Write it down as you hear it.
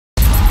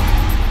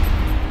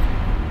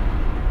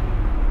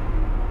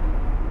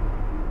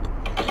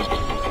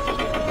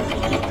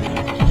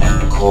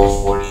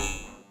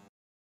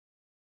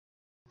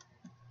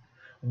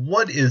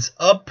What is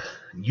up,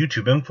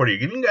 YouTube? M40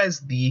 giving you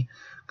guys the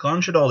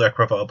Shaddoll deck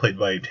profile played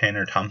by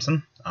Tanner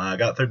Thompson.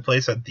 Got third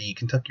place at the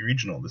Kentucky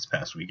Regional this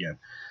past weekend.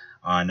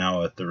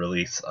 Now at the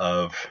release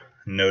of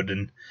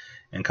Noden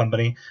and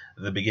Company,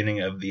 the beginning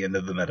of the end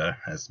of the meta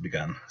has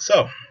begun.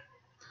 So,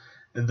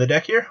 the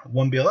deck here,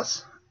 1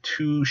 BLS,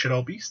 2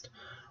 Shaddoll Beast,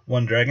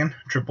 1 Dragon,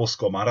 triple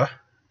Squamata,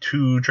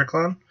 2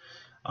 Tricklon,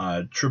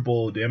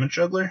 triple Damage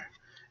Juggler,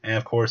 and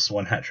of course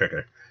 1 Hat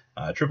Tricker.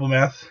 Triple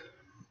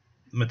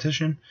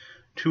Mathematician,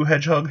 2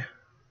 Hedgehog,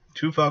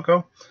 2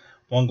 Falco,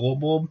 1 Glow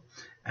Bulb,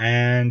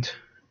 and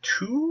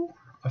 2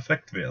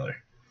 Effect Veiler.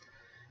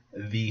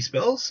 The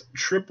spells,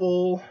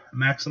 triple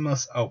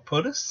Maximus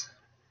Outpotus,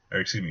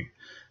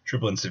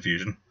 triple Instant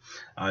Fusion,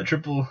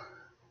 triple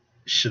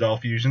Shaddoll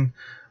Fusion,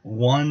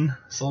 1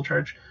 Soul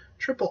Charge,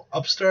 triple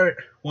Upstart,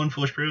 1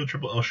 Foolish Period,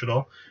 triple El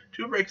Shaddoll,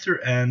 2 Breakthrough,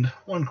 and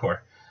 1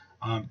 Core.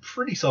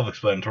 Pretty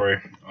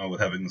self-explanatory with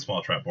having the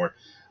small trap board.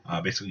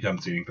 Basically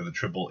compensating for the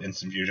triple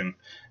instant fusion.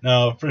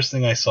 Now, first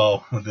thing I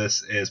saw with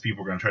this is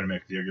people are going to try to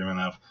make the argument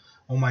of,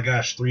 oh my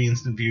gosh, 3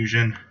 instant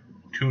fusion,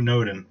 2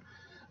 Noden,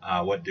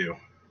 what do?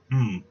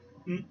 I'm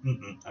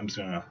just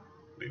going to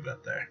leave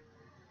that there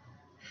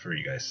for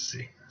you guys to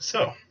see.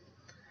 So,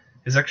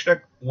 his extra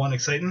deck, 1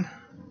 Exciton,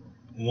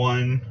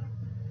 1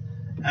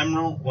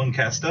 Emerald, 1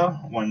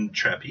 Castell, 1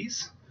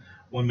 Trapeze,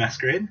 1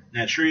 Masquerade,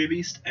 Naturia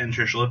Beast, and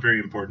Trishula, very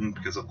important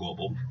because of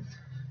Global.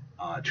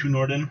 2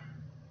 Norden,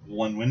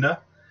 1 Winda,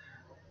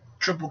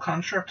 triple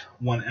Construct,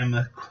 1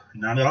 Emma,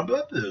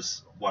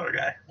 this Water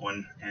Guy,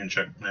 1 and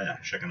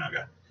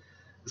Shekanaga.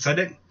 The side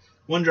deck,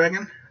 1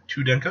 Dragon,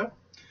 2 Denko,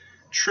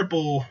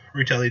 triple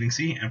Retaliating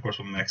Sea, and of course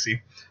 1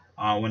 Maxi.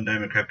 1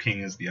 Diamond Crab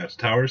King is the Outer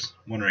Towers,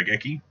 1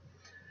 Raigeki,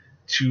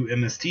 2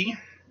 MST,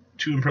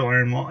 2 Imperial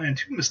Iron Wall, and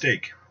 2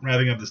 Mistake,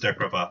 wrapping up this deck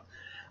profile.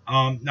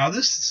 Now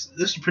this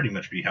would pretty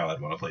much be how I'd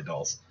want to play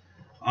Dolls.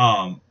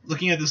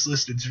 Looking at this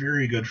list, it's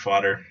very good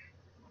fodder.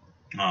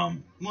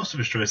 Most of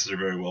his choices are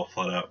very well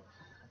thought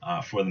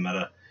out for the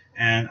meta,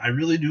 and I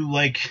really do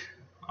like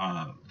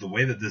the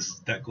way that this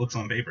deck looks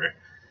on paper.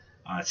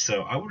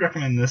 So I would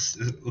recommend this.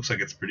 It looks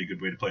like it's a pretty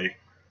good way to play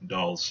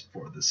Dolls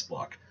for this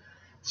block.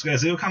 So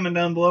guys, leave a comment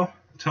down below.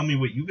 Tell me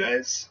what you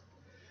guys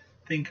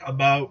think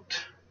about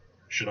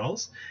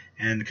Shaddolls,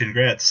 and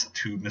congrats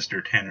to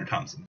Mr. Tanner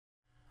Thompson.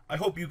 I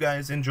hope you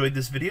guys enjoyed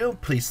this video.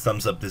 Please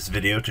thumbs up this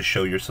video to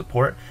show your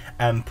support,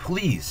 and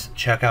please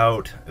check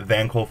out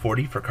Vanguard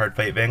 40 for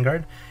Cardfight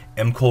Vanguard,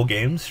 M-Kohl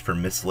Games for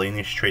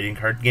miscellaneous trading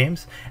card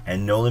games,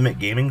 and No Limit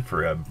Gaming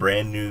for a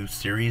brand new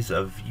series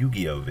of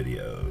Yu-Gi-Oh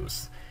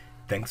videos.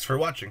 Thanks for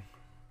watching.